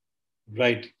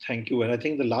 Right. Thank you. And I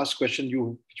think the last question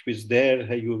which was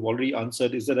there, you've already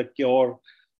answered. Is there a cure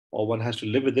or one has to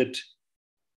live with it?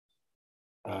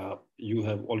 You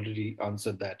have already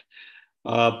answered that.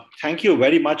 Thank you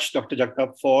very much, Dr.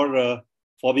 Jagtap, for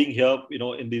being here.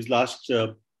 In these last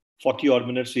 40 odd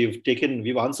minutes,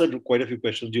 we've answered quite a few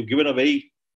questions. You've given a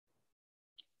very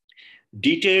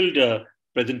detailed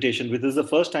presentation. This is the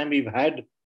first time we've had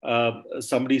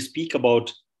somebody speak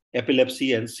about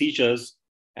epilepsy and seizures.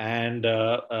 And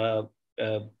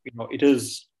it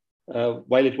is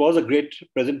while it was a great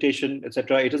presentation,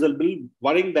 etc., it is a little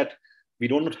worrying that we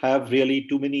don't have really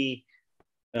too many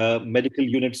medical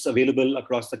units available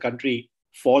across the country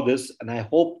for this. And I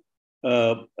hope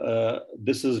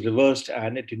this is reversed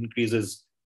and it increases.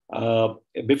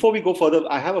 Before we go further,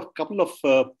 I have a couple of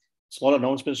small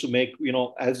announcements to make.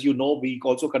 As you know, we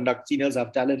also conduct Seniors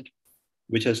Have Talent,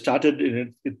 which has started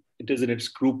it is in its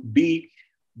Group B.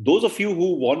 Those of you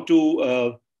who want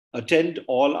to attend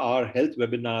all our health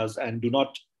webinars and do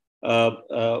not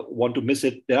want to miss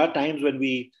it, there are times when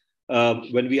we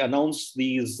announce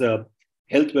these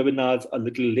health webinars a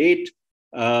little late.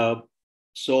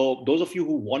 So those of you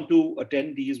who want to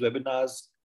attend these webinars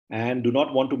and do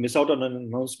not want to miss out on an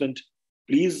announcement,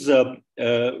 please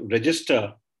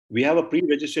register. We have a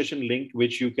pre-registration link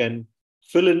which you can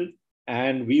fill in,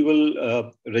 and we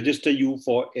will register you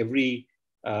for every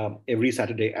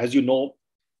Saturday. As you know,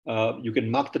 you can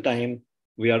mark the time.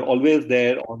 We are always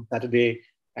there on Saturday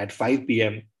at 5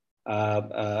 p.m.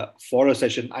 For a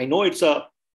session. I know it's a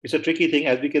tricky thing.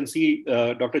 As we can see,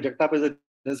 Dr. Jagtap is in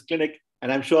his clinic,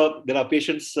 and I'm sure there are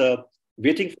patients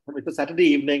waiting for him. It's a Saturday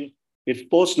evening. It's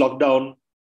post-lockdown,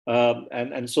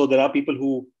 and so there are people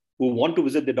who want to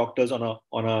visit the doctors on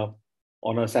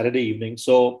a Saturday evening.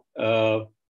 So,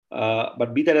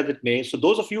 but be that as it may. So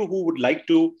those of you who would like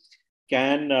to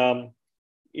can,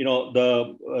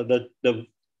 the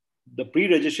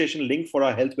pre-registration link for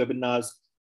our health webinars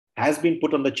has been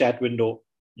put on the chat window.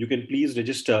 You can please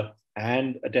register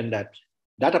and attend that.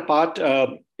 That apart,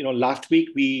 last week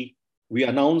we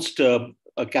announced a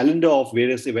calendar of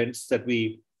various events that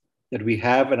we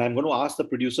have, and I'm going to ask the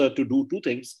producer to do two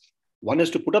things. One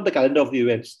is to put up the calendar of the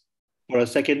events for a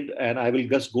second, and I will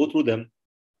just go through them.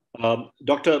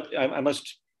 Doctor, I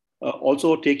must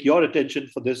also take your attention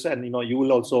for this, and you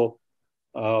will also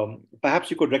perhaps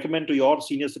you could recommend to your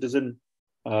senior citizen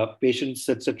patients,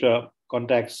 etc.,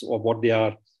 contacts or what they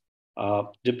are.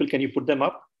 Dimple, can you put them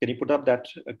up? Can you put up that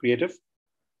creative?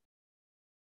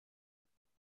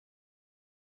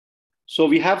 So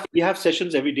we have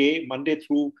sessions every day, Monday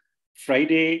through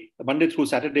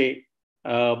Saturday,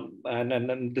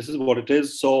 and this is what it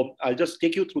is. So I'll just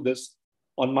take you through this.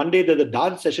 On Monday, there's a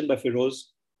dance session by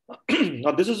Feroz.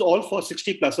 Now, this is all for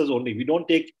 60 pluses only. We don't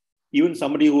take even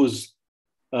somebody who's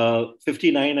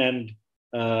 59 and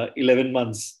 11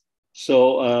 months.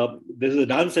 So there's a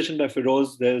dance session by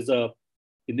Feroz. There's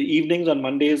in the evenings on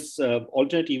Mondays,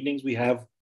 alternate evenings, we have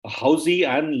a housey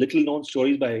and little known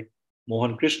stories by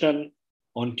Mohan Krishnan.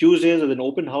 On Tuesdays, there's an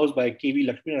open house by KV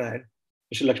Lakshminarayan.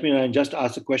 Mr. Lakshminarayan just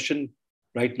asked a question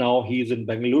right now. He's in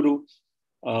Bengaluru.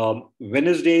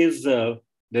 Wednesdays,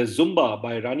 there's Zumba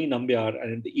by Rani Nambiar.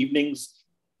 And in the evenings,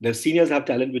 there's Seniors Have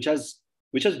Talent, which has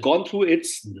gone through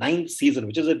its 9th season,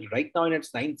 which is right now in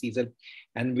its 9th season.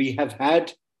 And we have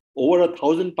had over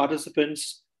 1,000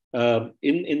 participants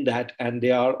in that, and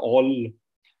they are all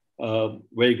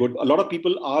very good. A lot of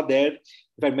people are there.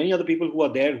 In fact, many other people who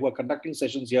are there, who are conducting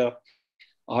sessions here,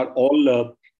 are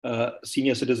all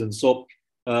senior citizens. So,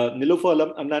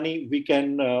 Nilofer Amnani, we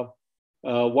can,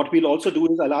 what we'll also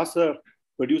do is I'll ask the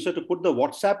producer to put the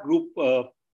WhatsApp group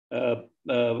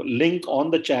link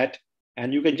on the chat,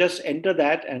 and you can just enter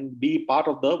that and be part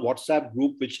of the WhatsApp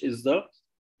group, which is the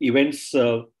events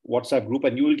WhatsApp group,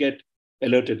 and you will get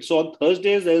alerted. So on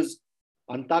Thursdays, there's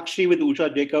Antakshri with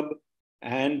Usha Jacob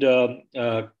and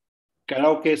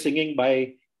karaoke singing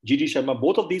by G.D. Sharma.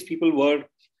 Both of these people were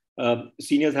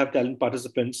Seniors Have Talent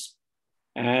participants.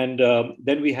 And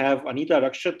then we have Anita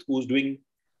Rakshat, who's doing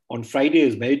on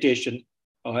Fridays meditation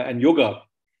and yoga.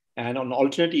 And on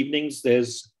alternate evenings,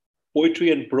 there's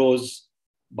poetry and prose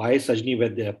by Sajni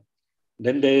Vaidya.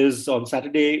 Then there's on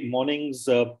Saturday mornings,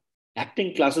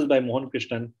 acting classes by Mohan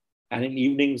Krishnan. And in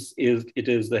evenings, it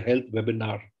is the health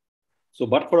webinar. So,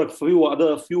 but for a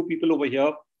few people over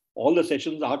here, all the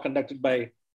sessions are conducted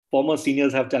by former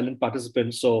Seniors Have Talent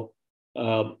participants. So,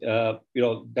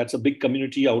 that's a big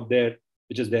community out there,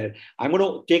 which is there. I'm going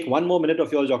to take one more minute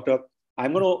of yours, Doctor.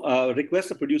 I'm going to request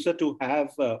the producer to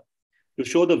have to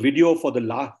show the video for the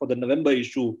November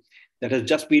issue that has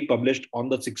just been published on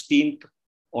the 16th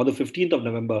or the 15th of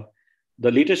November.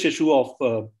 The latest issue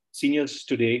of Seniors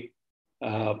Today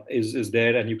is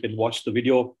there, and you can watch the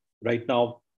video right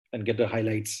now and get the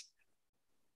highlights.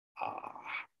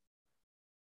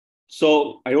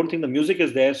 So I don't think the music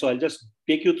is there, so I'll just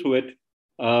take you through it.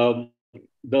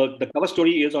 The cover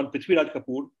story is on Prithviraj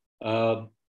Kapoor,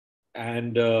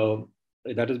 and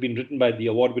that has been written by the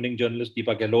award-winning journalist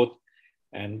Deepa Gehlot,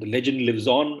 and the legend lives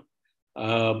on.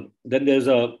 Then there's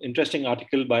an interesting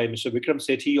article by Mr. Vikram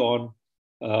Sethi on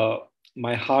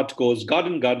My Heart Goes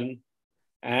Garden, Garden.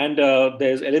 And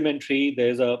there's Elementary.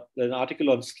 There's an article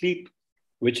on sleep,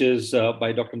 which is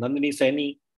by Dr. Nandini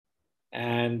Saini.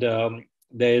 And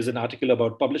there's an article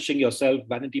about publishing yourself,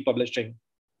 Vanity Publishing,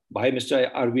 by Mr.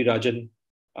 R.V. Rajan.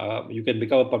 You can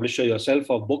become a publisher yourself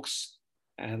of books.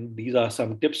 And these are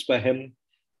some tips by him.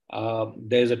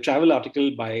 There's a travel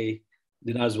article by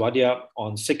Dinaz Wadia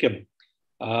on Sikkim.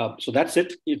 So that's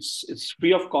it. It's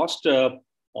free of cost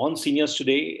on Seniors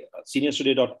Today,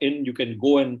 seniorstoday.in. You can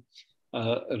go and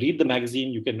read the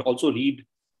magazine. You can also read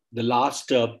the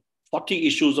last 40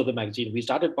 issues of the magazine. We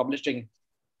started publishing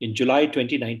in July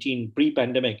 2019,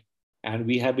 pre-pandemic, and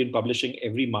we have been publishing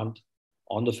every month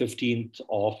on the 15th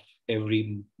of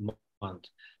every month.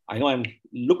 I know I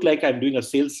look like I'm doing a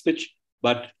sales pitch,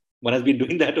 but one has been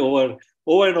doing that over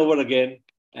and over again,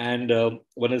 and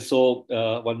one so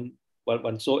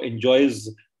enjoys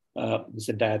this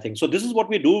entire thing. So this is what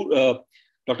we do,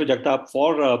 Dr. Jagtap,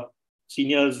 for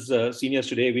Seniors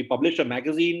Today. We publish a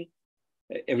magazine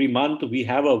every month. We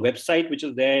have a website which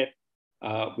is there,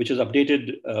 which is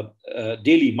updated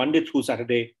daily, Monday through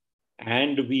Saturday.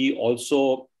 And we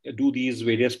also do these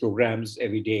various programs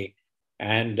every day.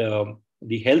 And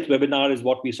the health webinar is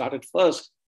what we started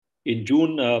first in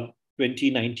June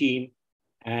 2019.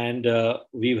 And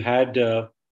we've had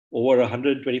over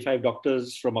 125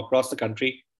 doctors from across the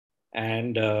country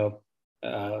and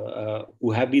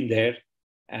who have been there.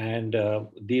 And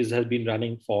these have been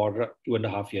running for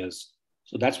 2.5 years.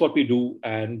 So that's what we do.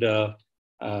 And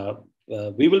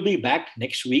we will be back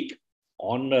next week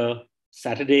on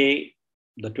Saturday,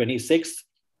 the 26th.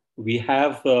 We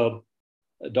have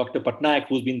Dr. Patnaik,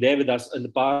 who's been there with us in the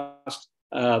past,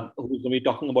 who's going to be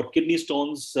talking about kidney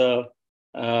stones. So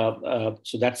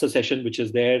that's a session which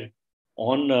is there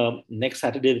on next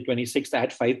Saturday, the 26th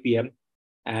at 5 p.m.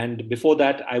 And before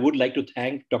that, I would like to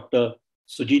thank Dr.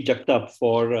 Sujit Jagtap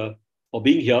for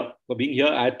being here,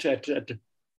 at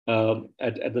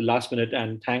the last minute.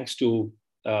 And thanks to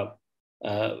Namita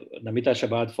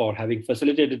Shabad for having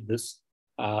facilitated this.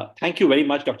 Thank you very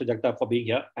much, Dr. Jagtap, for being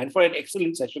here and for an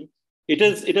excellent session. It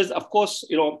is of course,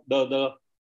 the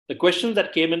questions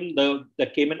that came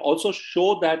in also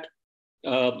show that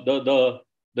the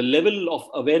level of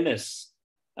awareness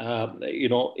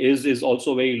is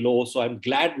also very low. So I'm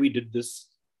glad we did this,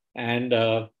 and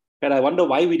I wonder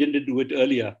why we didn't do it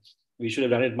earlier. We should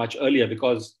have done it much earlier,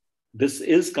 because this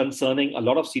is concerning a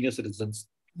lot of senior citizens.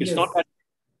 It's not that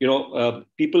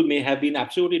people may have been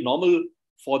absolutely normal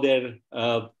for their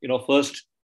first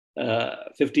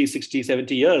 50, 60,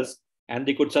 70 years, and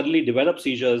they could suddenly develop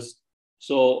seizures.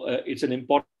 So it's an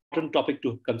important topic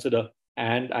to consider.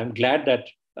 And I'm glad that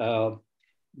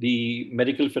the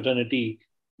medical fraternity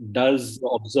does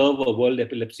observe a World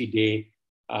Epilepsy Day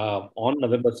on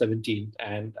November 17th.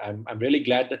 And I'm really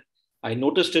glad that I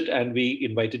noticed it and we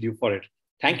invited you for it.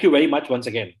 Thank you very much once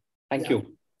again. Thank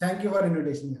you. Thank you for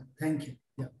invitation. Thank you.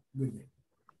 Yeah, good day.